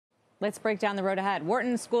Let's break down the road ahead.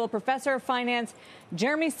 Wharton School professor of finance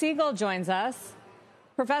Jeremy Siegel joins us.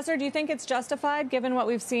 Professor, do you think it's justified given what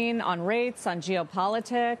we've seen on rates, on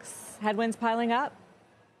geopolitics, headwinds piling up?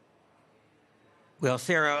 Well,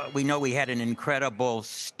 Sarah, we know we had an incredible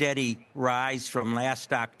steady rise from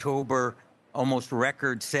last October, almost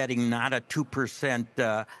record-setting, not a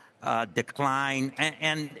 2% decline.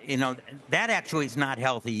 And, you know, that actually is not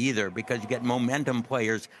healthy either because you get momentum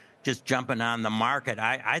players just jumping on the market.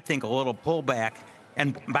 I think a little pullback.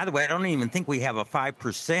 And by the way, I don't even think we have a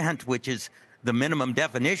 5%, which is the minimum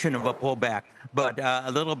definition of a pullback. But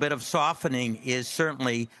a little bit of softening is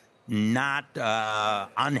certainly not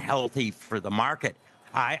unhealthy for the market.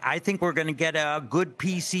 I think we're going to get a good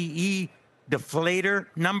PCE deflator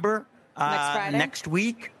number next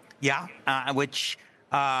week. Yeah, which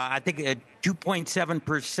I think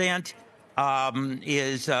 2.7%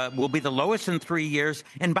 will be the lowest in 3 years.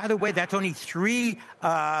 And by the way, that's only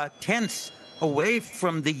 3/10 away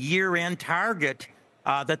from the year-end target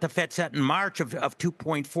that the Fed set in March of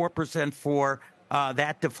 2.4% for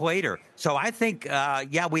that deflator. So I think,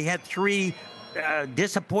 we had three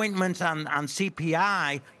disappointments on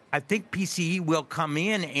CPI. I think PCE will come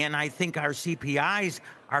in, and I think our CPIs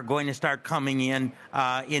are going to start coming in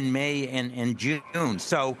May and June.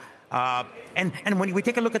 So, and when we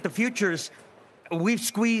take a look at the futures, we've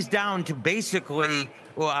squeezed down to basically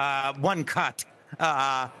one cut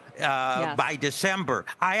by December.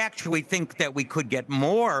 I actually think that we could get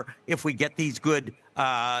more if we get these good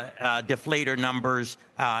deflator numbers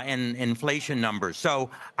and inflation numbers. So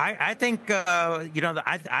I think,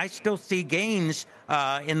 I still see gains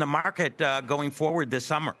in the market going forward this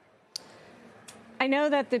summer. I know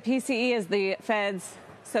that the PCE is the Fed's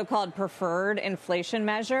so-called preferred inflation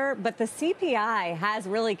measure, but the CPI has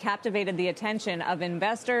really captivated the attention of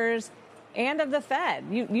investors and of the Fed.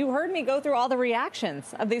 You heard me go through all the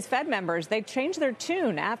reactions of these Fed members. They changed their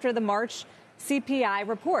tune after the March CPI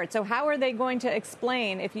report. So how are they going to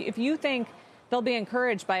explain, if you think they'll be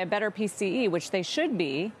encouraged by a better PCE, which they should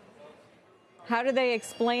be, how do they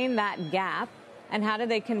explain that gap, and how do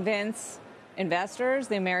they convince investors,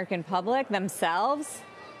 the American public, themselves,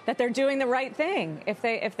 that they're doing the right thing if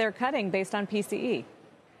they're cutting based on PCE?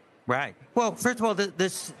 Right. Well, first of all, the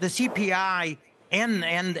CPI and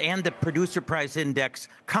the producer price index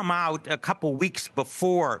come out a couple weeks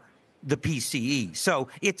before the PCE. So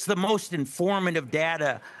it's the most informative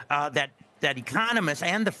data that economists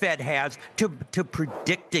and the Fed has to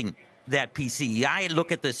predicting that PCE. I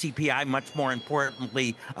look at the CPI much more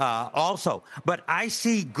importantly also. But I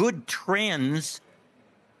see good trends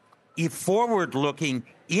forward-looking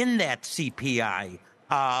in that CPI.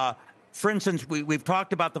 For instance, we've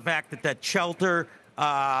talked about the fact that shelter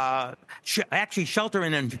and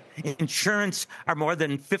insurance are more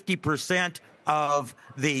than 50% of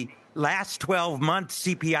the last 12 months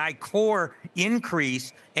CPI core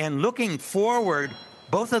increase. And looking forward,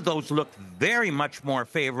 both of those look very much more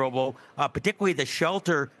favorable, particularly the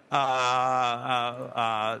shelter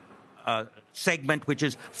segment, which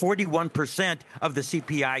is 41% of the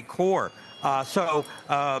CPI core. So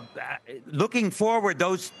looking forward,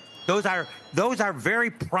 those are very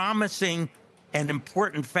promising and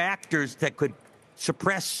important factors that could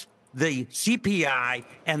suppress the CPI,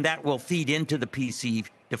 and that will feed into the PCE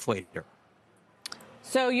deflator.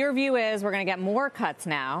 So your view is we're going to get more cuts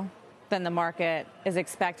now than the market is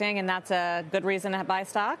expecting, and that's a good reason to buy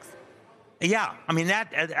stocks? Yeah, I mean,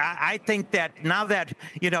 I think that now that,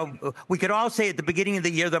 we could all say at the beginning of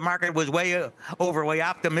the year the market was overly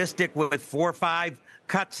optimistic with 4 or 5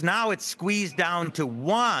 cuts. Now it's squeezed down to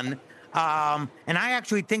 1. And I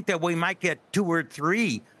actually think that we might get 2 or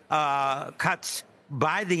 3 cuts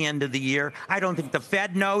by the end of the year. I don't think the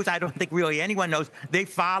Fed knows. I don't think really anyone knows. They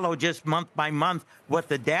follow just month by month what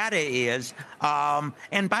the data is.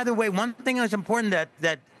 And by the way, one thing that's important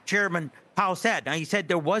that Chairman Powell said, now he said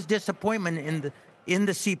there was disappointment in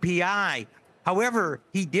the CPI. However,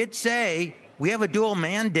 he did say we have a dual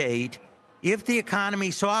mandate. If the economy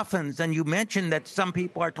softens, and you mentioned that some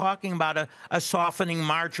people are talking about a softening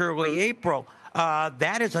March, early April,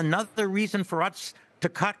 that is another reason for us to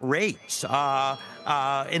cut rates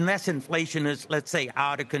unless inflation is, let's say,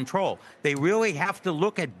 out of control. They really have to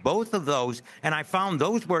look at both of those, and I found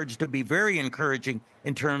those words to be very encouraging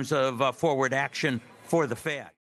in terms of forward action for the Fed.